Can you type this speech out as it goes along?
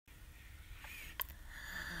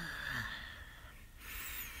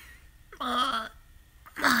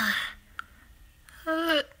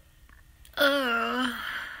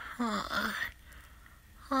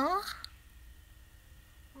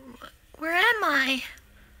I?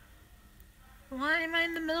 Why am I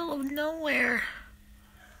in the middle of nowhere?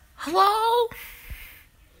 Hello?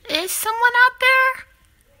 Is someone out there?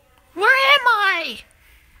 Where am I?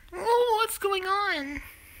 Oh, what's going on?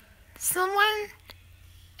 Someone?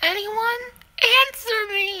 Anyone? Answer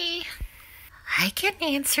me! I can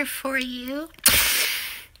answer for you.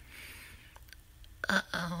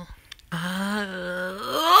 Uh-oh.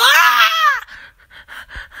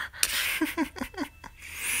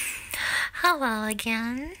 Hello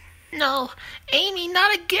again. No, Amy,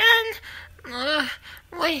 not again.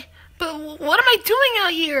 Wait, but what am I doing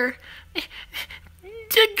out here?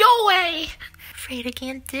 Go away. Afraid I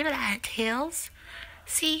can't do that, Tails.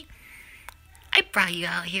 See, I brought you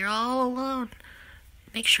out here all alone.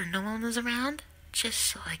 Make sure no one was around, just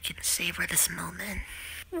so I can savor this moment.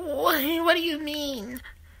 What do you mean?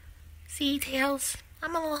 See, Tails,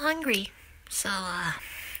 I'm a little hungry, so,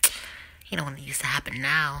 you don't want this to happen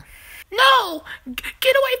now. No!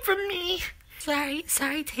 Get away from me! Sorry,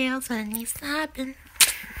 Tails, but it needs to happen.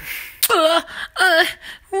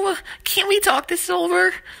 Can't we talk this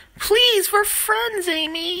over? Please, we're friends,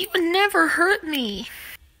 Amy. You would never hurt me.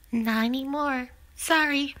 Not anymore.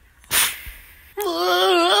 Sorry.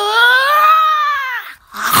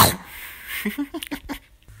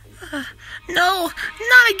 No,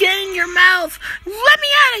 not again in your mouth. Let me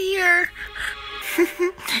out of here.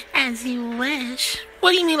 As you wish.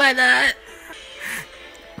 What do you mean by that?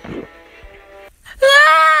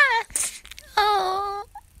 Oh.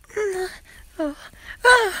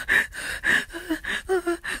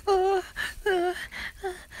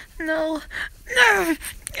 No.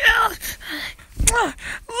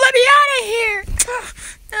 Let me out of here.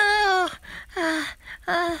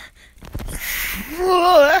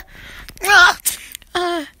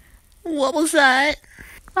 What was that?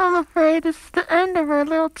 I'm afraid this is the end of our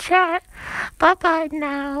little chat. Bye-bye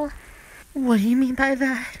now. What do you mean by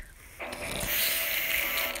that?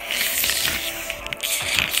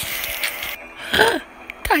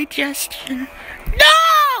 Digestion.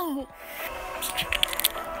 No!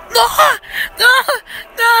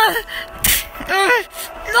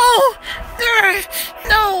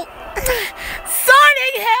 No!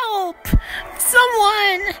 Sonic, help!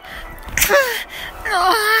 Someone!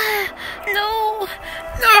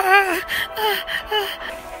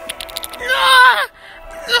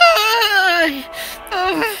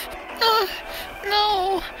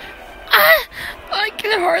 No! I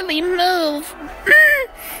can hardly move.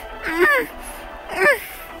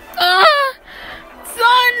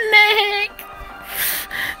 Sonic!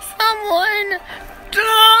 Someone!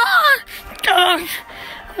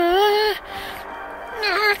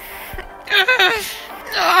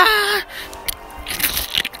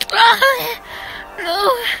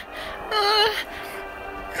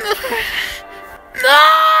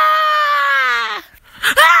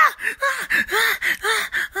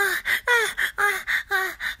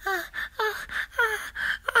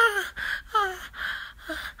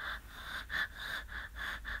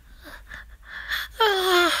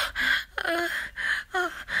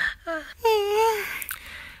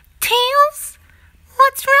 Tails?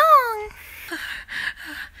 What's wrong?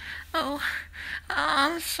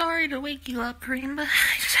 I'm sorry to wake you up, Cream, but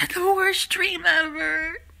I just had the worst dream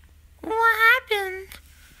ever. What happened?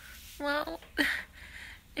 Well,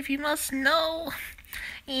 if you must know,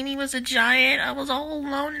 Amy was a giant. I was all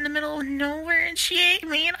alone in the middle of nowhere, and she ate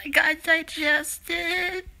me, and I got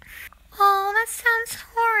digested. Oh, that sounds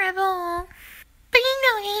horrible. But you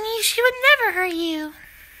know, Amy, she would never hurt you.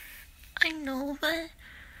 I know, but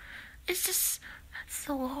it's just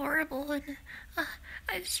so horrible, and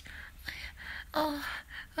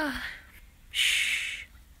shh.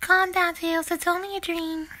 Calm down, Tails. It's only a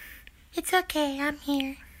dream. It's okay. I'm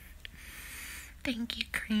here. Thank you,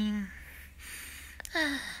 Cream.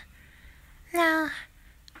 Now,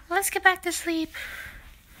 let's get back to sleep.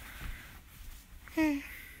 The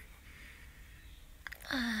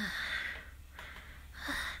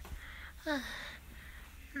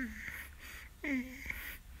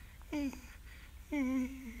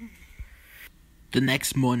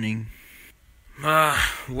next morning.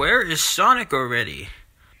 Where is Sonic already?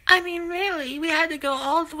 I mean, really, we had to go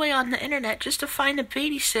all the way on the internet just to find a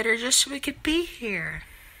babysitter just so we could be here.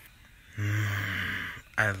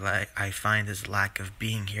 I find his lack of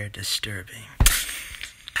being here disturbing.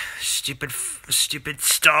 Stupid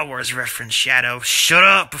Star Wars reference, Shadow. Shut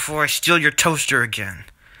up before I steal your toaster again.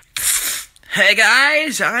 Hey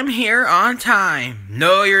guys, I'm here on time.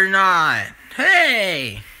 No, you're not.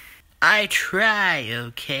 Hey! I try,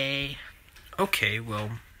 okay? Okay,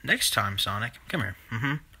 well, next time, Sonic. Come here.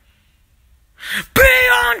 Be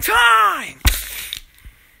on time!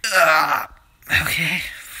 Okay,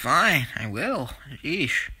 fine, I will.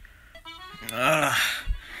 Yeesh.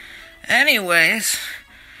 Anyways,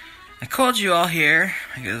 I called you all here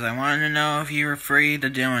because I wanted to know if you were free to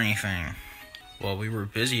do anything. Well, we were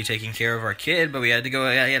busy taking care of our kid, but we had to go.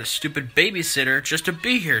 I had a stupid babysitter just to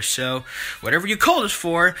be here, so whatever you called us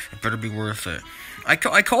for, it better be worth it. I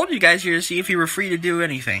called you guys here to see if you were free to do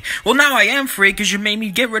anything. Well, now I am free because you made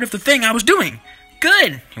me get rid of the thing I was doing.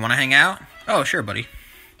 Good. You want to hang out? Oh, sure, buddy.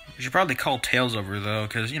 We should probably call Tails over, though,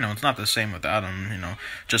 because, it's not the same without him,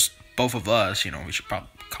 just both of us, we should probably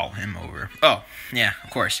call him over. Oh, yeah,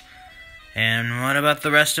 of course. And what about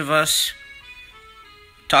the rest of us?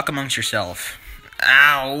 Talk amongst yourself.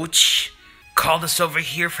 Ouch. Called us over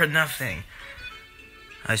here for nothing.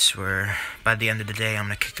 I swear, by the end of the day, I'm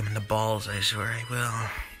gonna kick him in the balls. I swear I will.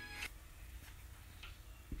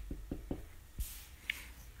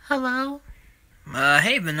 Hello?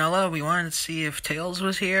 Hey, Vanilla, we wanted to see if Tails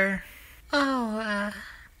was here. Oh,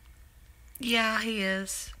 yeah, he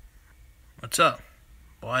is. What's up?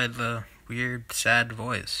 Why the weird, sad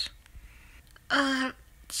voice?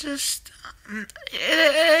 It's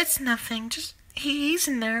nothing. Just, he's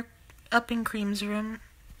in there, up in Cream's room.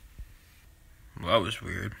 Well, that was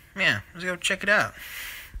weird. Yeah, let's go check it out.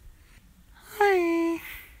 Hi.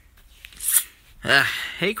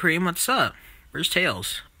 Hey, Cream, what's up? Where's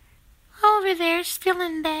Tails? Over there, still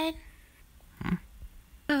in bed.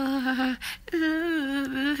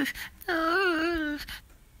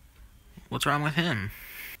 What's wrong with him?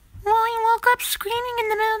 Well, he woke up screaming in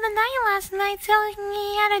the middle of the night last night, telling me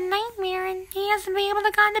he had a nightmare and he hasn't been able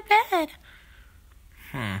to go to bed.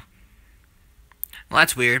 Well,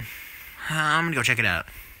 that's weird. I'm gonna go check it out.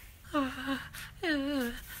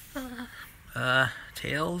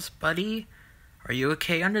 Tails, buddy? Are you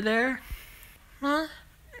okay under there? Huh?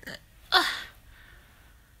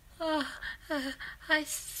 Hi,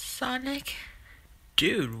 Sonic.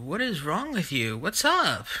 Dude, what is wrong with you? What's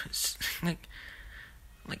up? It's like,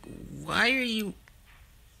 why are you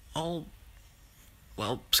all,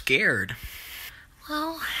 scared?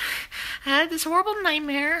 Well, I had this horrible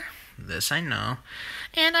nightmare. This I know.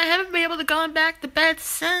 And I haven't been able to go back to bed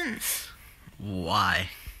since. Why?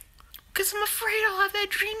 Because I'm afraid I'll have that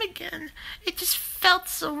dream again. It just felt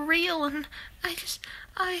so real, and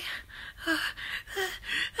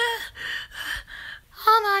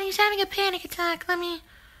Hold on, he's having a panic attack. There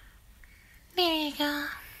you go.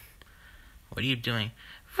 What are you doing?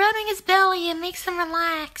 Rubbing his belly, it makes him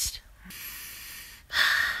relaxed.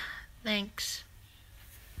 Thanks.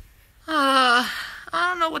 I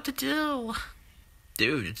don't know what to do.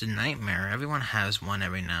 Dude, it's a nightmare. Everyone has one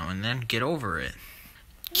every now and then. Get over it.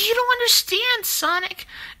 You don't understand, Sonic.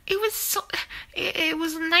 It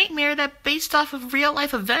was a nightmare that based off of real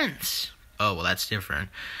life events. Oh, well, that's different.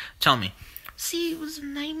 Tell me. See, it was a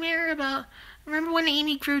nightmare about... Remember when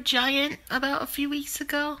Amy grew giant about a few weeks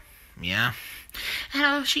ago? Yeah. And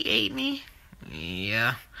how she ate me?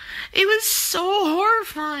 Yeah. It was so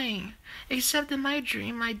horrifying. Except in my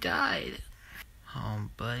dream, I died. Oh,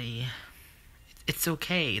 buddy. It's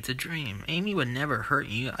okay. It's a dream. Amy would never hurt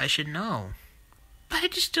you. I should know. But I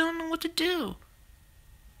just don't know what to do.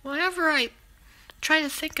 Whenever I try to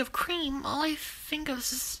think of Cream, all I think of is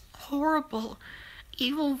this horrible,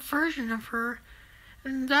 evil version of her.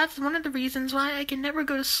 And that's one of the reasons why I can never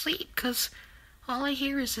go to sleep, because all I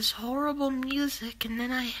hear is this horrible music, and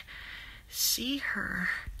then I see her.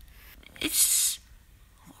 It's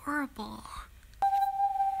horrible.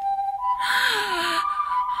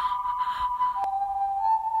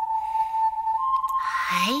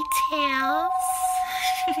 Hi, Tails.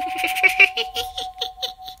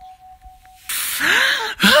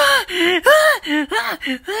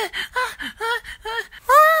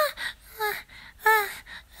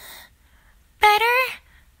 Better?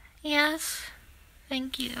 Yes.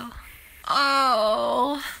 Thank you.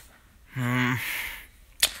 Oh.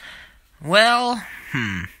 Well,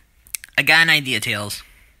 I got an idea, Tails.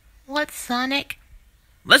 What, Sonic?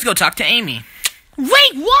 Let's go talk to Amy.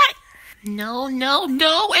 Wait, what? No, and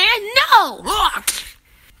no!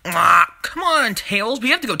 Come on, Tails.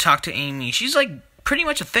 We have to go talk to Amy. She's like pretty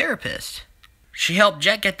much a therapist. She helped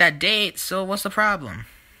Jet get that date, so what's the problem?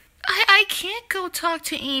 I can't go talk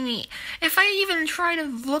to Amy. If I even try to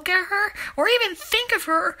look at her, or even think of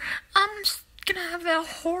her, I'm gonna have that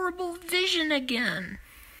horrible vision again.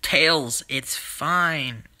 Tails, it's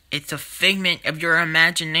fine. It's a figment of your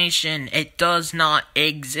imagination. It does not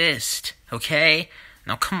exist, okay?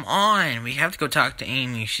 Now come on, we have to go talk to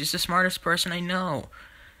Amy. She's the smartest person I know.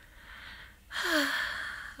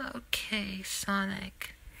 Okay,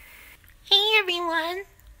 Sonic. Hey everyone,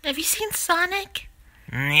 have you seen Sonic?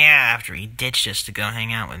 Yeah, after he ditched us to go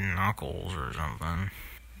hang out with Knuckles or something.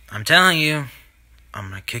 I'm telling you, I'm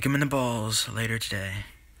gonna kick him in the balls later today.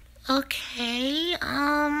 Okay,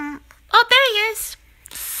 oh, there he is.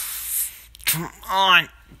 Come on,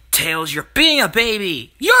 Tails, you're being a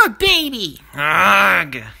baby. You're a baby.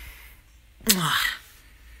 Ugh.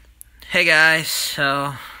 Hey guys,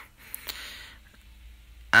 so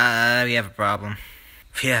we have a problem.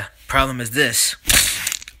 Yeah, problem is this.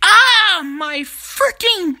 Ah, my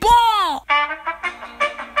freaking ball!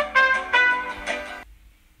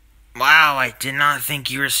 Wow, I did not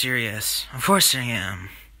think you were serious. Of course I am.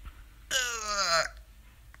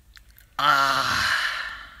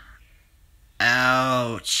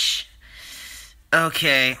 Ouch.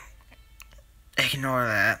 Okay, ignore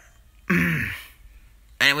that.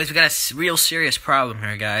 Anyways, we got a real serious problem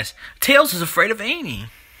here, guys. Tails is afraid of Amy.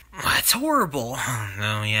 That's horrible.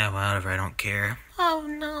 Oh, yeah, whatever, I don't care. Oh,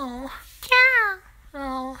 no. Yeah.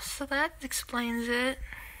 Oh, so that explains it.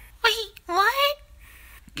 Wait, what?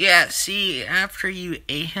 Yeah, see, after you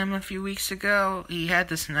ate him a few weeks ago, he had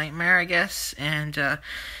this nightmare, I guess, and, and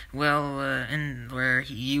where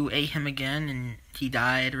you ate him again, and he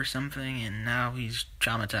died or something, and now he's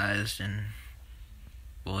traumatized, and,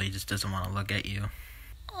 well, he just doesn't want to look at you.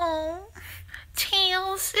 Oh,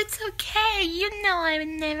 Tails, it's okay. You know I would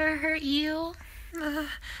never hurt you.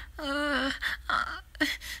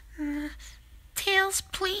 Tails,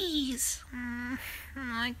 please.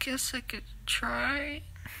 I guess I could try.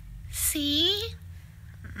 See?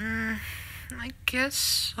 I guess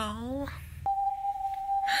so.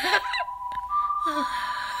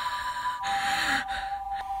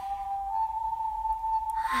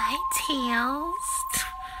 Hi, Tails.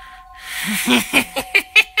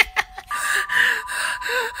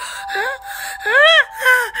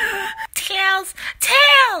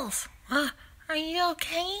 Tails! Are you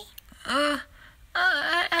okay?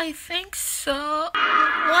 I think so.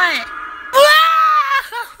 What?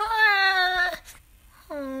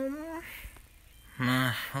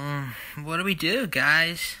 What do we do,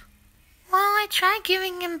 guys? Well, I tried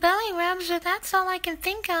giving him belly rubs, but that's all I can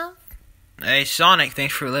think of. Hey, Sonic,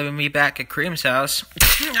 thanks for leaving me back at Cream's house.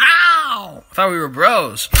 Ow! I thought we were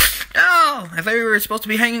bros. Ow! I thought we were supposed to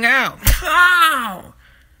be hanging out. Ow!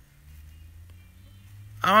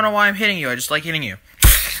 I don't know why I'm hitting you. I just like hitting you.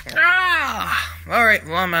 Ah! Alright,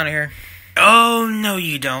 well, I'm out of here. Oh, no,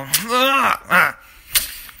 you don't.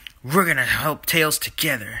 We're gonna help Tails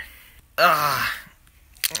together.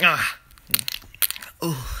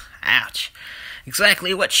 Ooh, ouch.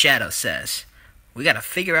 Exactly what Shadow says. We gotta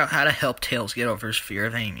figure out how to help Tails get over his fear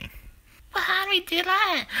of Amy. But how do we do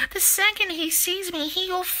that? The second he sees me,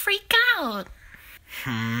 he'll freak out.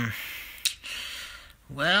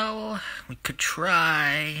 Well, we could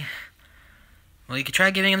try... Well, you could try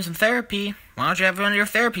giving him some therapy. Why don't you have one of your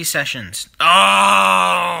therapy sessions?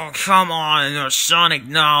 Oh, come on, no, Sonic,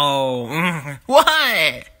 no. What?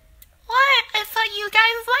 What? I thought you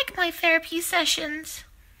guys liked my therapy sessions.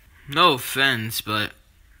 No offense, but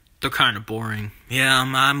they're kind of boring. Yeah,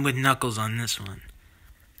 I'm with Knuckles on this one.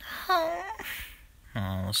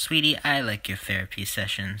 Oh, sweetie, I like your therapy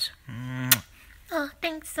sessions. Oh,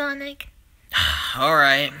 thanks, Sonic.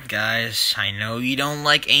 Alright, guys, I know you don't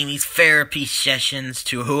like Amy's therapy sessions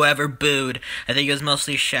to whoever booed. I think it was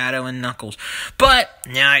mostly Shadow and Knuckles. But,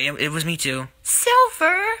 yeah, it was me too.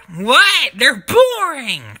 Silver? What? They're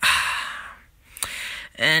boring!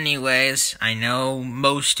 Anyways, I know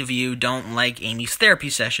most of you don't like Amy's therapy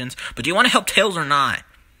sessions, but do you want to help Tails or not?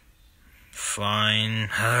 Fine.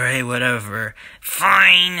 Alright, whatever.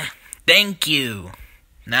 Fine. Thank you.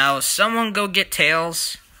 Now, someone go get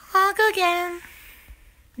Tails. I'll go get him.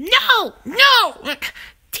 No!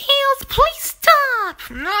 Tails, please stop!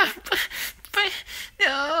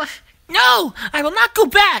 No, I will not go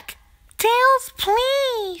back! Tails,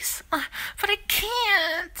 please! But I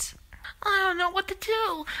can't. I don't know what to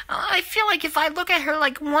do. I feel like if I look at her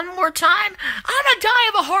like one more time, I'm gonna die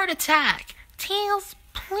of a heart attack. Tails,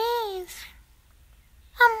 please.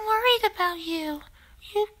 I'm worried about you.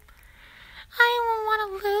 I don't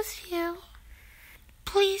want to lose you.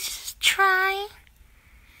 Please just try.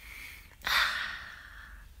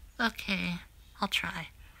 Okay, I'll try.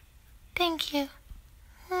 Thank you.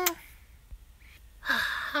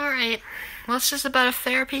 Alright, what's this about a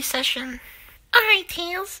therapy session? Alright,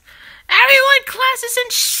 Tails. Everyone, class is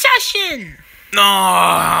in session! No,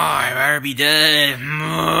 I better be dead.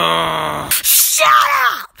 Shut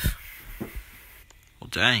up! Well,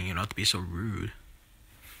 dang, you don't have to be so rude.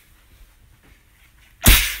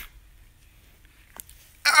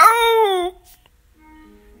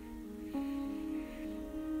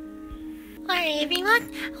 Alright, everyone,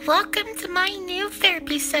 everyone. Welcome to my new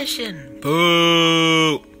therapy session.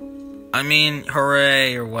 Boo! I mean,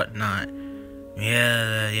 hooray or whatnot.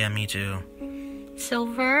 Yeah, me too.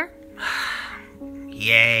 Silver.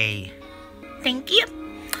 Yay. Thank you.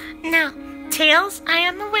 Now, Tails, I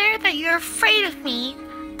am aware that you're afraid of me,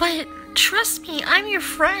 but trust me, I'm your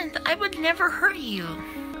friend. I would never hurt you.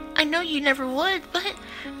 I know you never would, but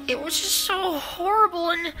it was just so horrible,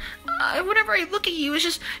 and whenever I look at you,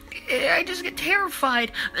 I just get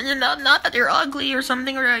terrified. And not that you're ugly or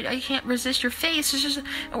something, or I can't resist your face. It's just,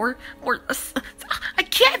 I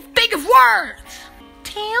can't think of words.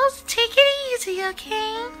 Tails, take it easy,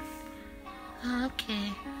 okay?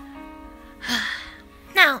 Okay.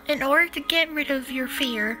 Now, in order to get rid of your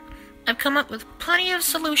fear, I've come up with plenty of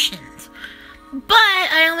solutions. But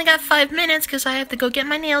I only got 5 minutes because I have to go get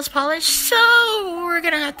my nails polished, so we're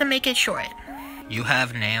gonna have to make it short. You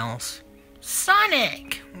have nails?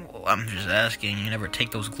 Sonic! Well, I'm just asking. You never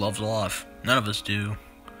take those gloves off. None of us do.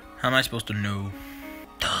 How am I supposed to know?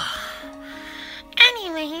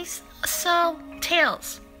 Anyways, so,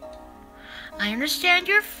 Tails. I understand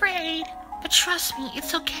you're afraid, but trust me,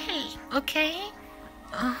 it's okay, okay?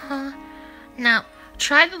 Uh-huh. Now,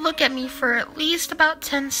 try to look at me for at least about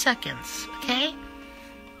 10 seconds, okay?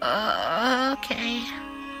 Okay.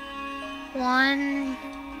 1,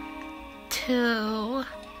 2,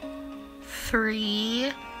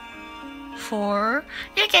 3, 4.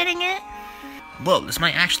 You're getting it. Whoa, this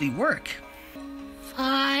might actually work.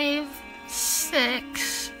 5,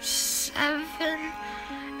 6, 7,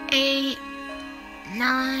 8,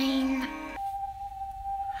 9.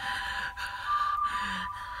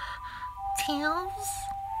 Tails?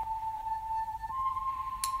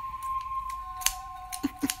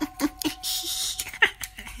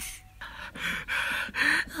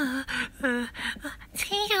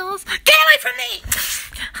 Tails, get away from me!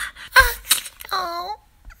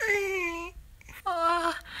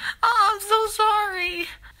 I'm so sorry.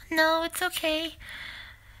 No, it's okay.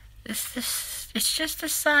 It's just a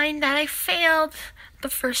sign that I failed the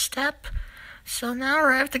first step. So now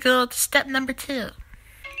I have to go to step number 2.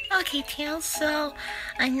 Okay, Tails, so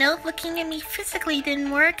I know looking at me physically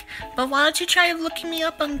didn't work, but why don't you try looking me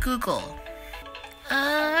up on Google?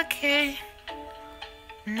 Okay.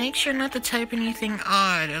 Make sure not to type anything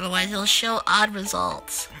odd, otherwise it'll show odd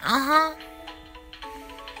results. Uh-huh.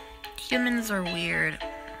 Humans are weird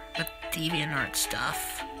with DeviantArt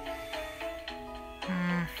stuff.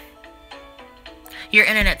 Your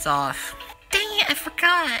internet's off. Dang it, I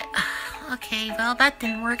forgot. Okay, well, that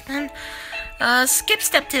didn't work then. Skip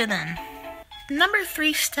step 2 then. Number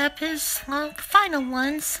 3 step is, well, the final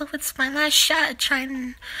one, so it's my last shot at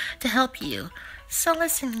trying to help you. So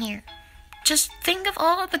listen here. Just think of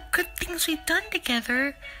all the good things we've done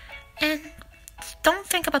together, and don't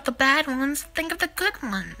think about the bad ones, think of the good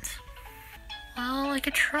ones. Well, I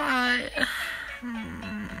could try.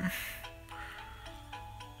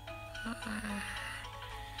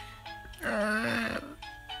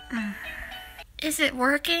 Is it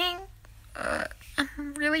working?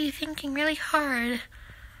 I'm really thinking really hard.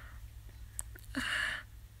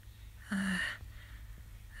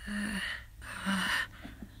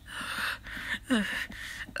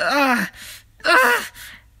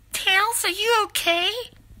 Tails, are you okay?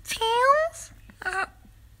 Tails?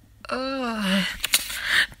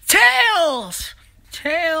 Tails!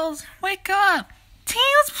 Tails, wake up!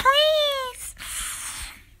 Tails, please!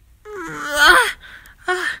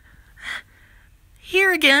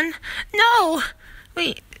 Here again? No!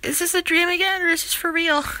 Wait, is this a dream again, or is this for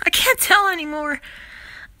real? I can't tell anymore.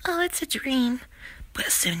 Oh, it's a dream. But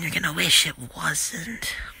soon you're gonna wish it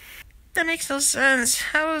wasn't. That makes no sense.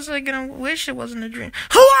 How was I gonna wish it wasn't a dream?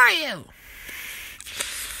 Who are you?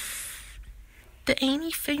 The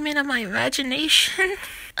Amy figment of my imagination?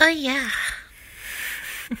 Oh, yeah.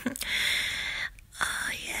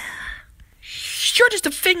 Oh, yeah. You're just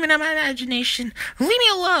a figment of my imagination. Leave me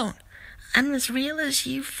alone. I'm as real as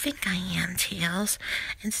you think I am, Tails.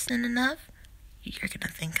 And soon enough, you're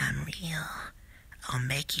gonna think I'm real. I'll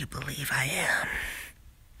make you believe I am.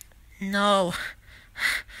 No.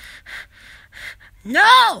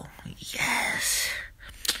 No! Yes.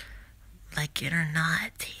 Like it or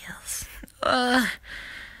not, Tails.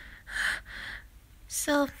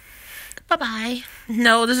 So, bye-bye.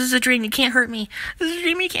 No, this is a dream. You can't hurt me. This is a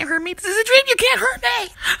dream. You can't hurt me. This is a dream. You can't hurt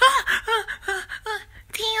me.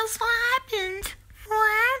 Tails, what happened?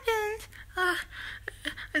 What happened?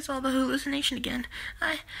 I saw the hallucination again.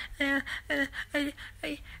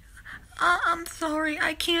 I'm sorry.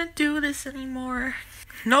 I can't do this anymore.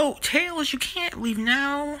 No, Tails, you can't leave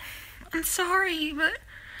now. I'm sorry, but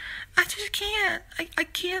I just can't. I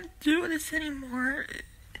can't do this anymore.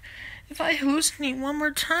 If I hallucinate one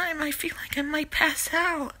more time, I feel like I might pass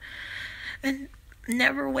out and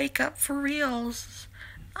never wake up for reals.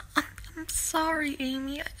 I'm sorry,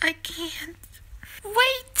 Amy. I can't.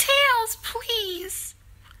 Wait, Tails, please.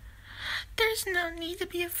 There's no need to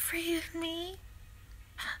be afraid of me.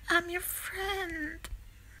 I'm your friend.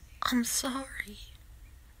 I'm sorry.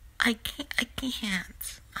 I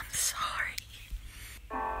can't. I'm sorry.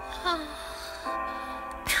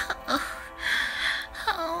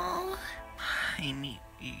 Oh. Amy,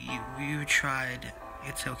 you tried.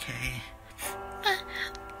 It's okay. But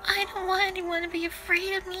I don't want anyone to be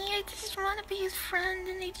afraid of me. I just want to be his friend,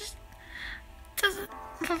 and he just doesn't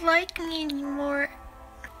like me anymore.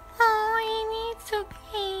 Oh, Amy, it's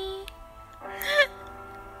okay.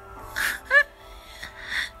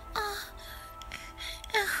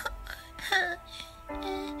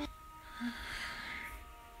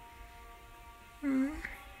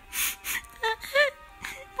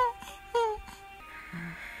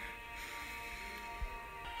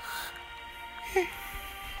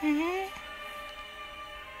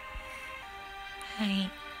 Hey,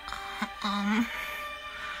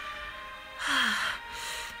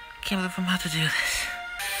 Can't believe I'm about to do this.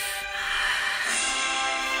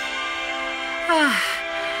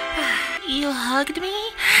 you hugged me?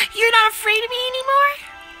 You're not afraid of me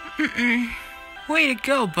anymore? Way to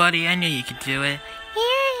go, buddy. I knew you could do it.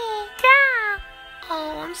 Yay, yeah.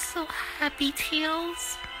 Oh, I'm so happy,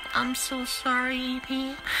 Tails. I'm so sorry,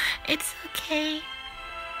 Amy. It's okay.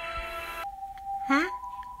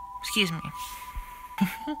 Excuse me.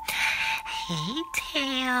 Hey,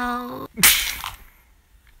 Tails.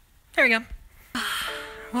 There we go.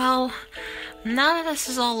 Well, now that this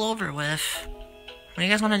is all over with, what do you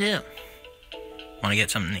guys want to do? Want to get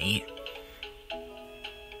something to eat?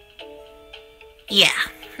 Yeah,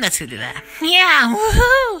 let's go do that. Yeah,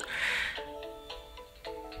 woohoo!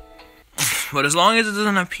 But as long as it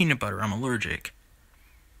doesn't have peanut butter, I'm allergic.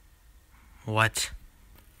 What?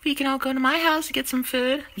 We can all go to my house to get some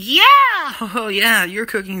food. Yeah! Oh, yeah, your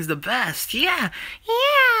cooking's the best. Yeah.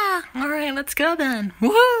 Yeah. All right, let's go then.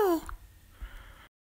 Woo!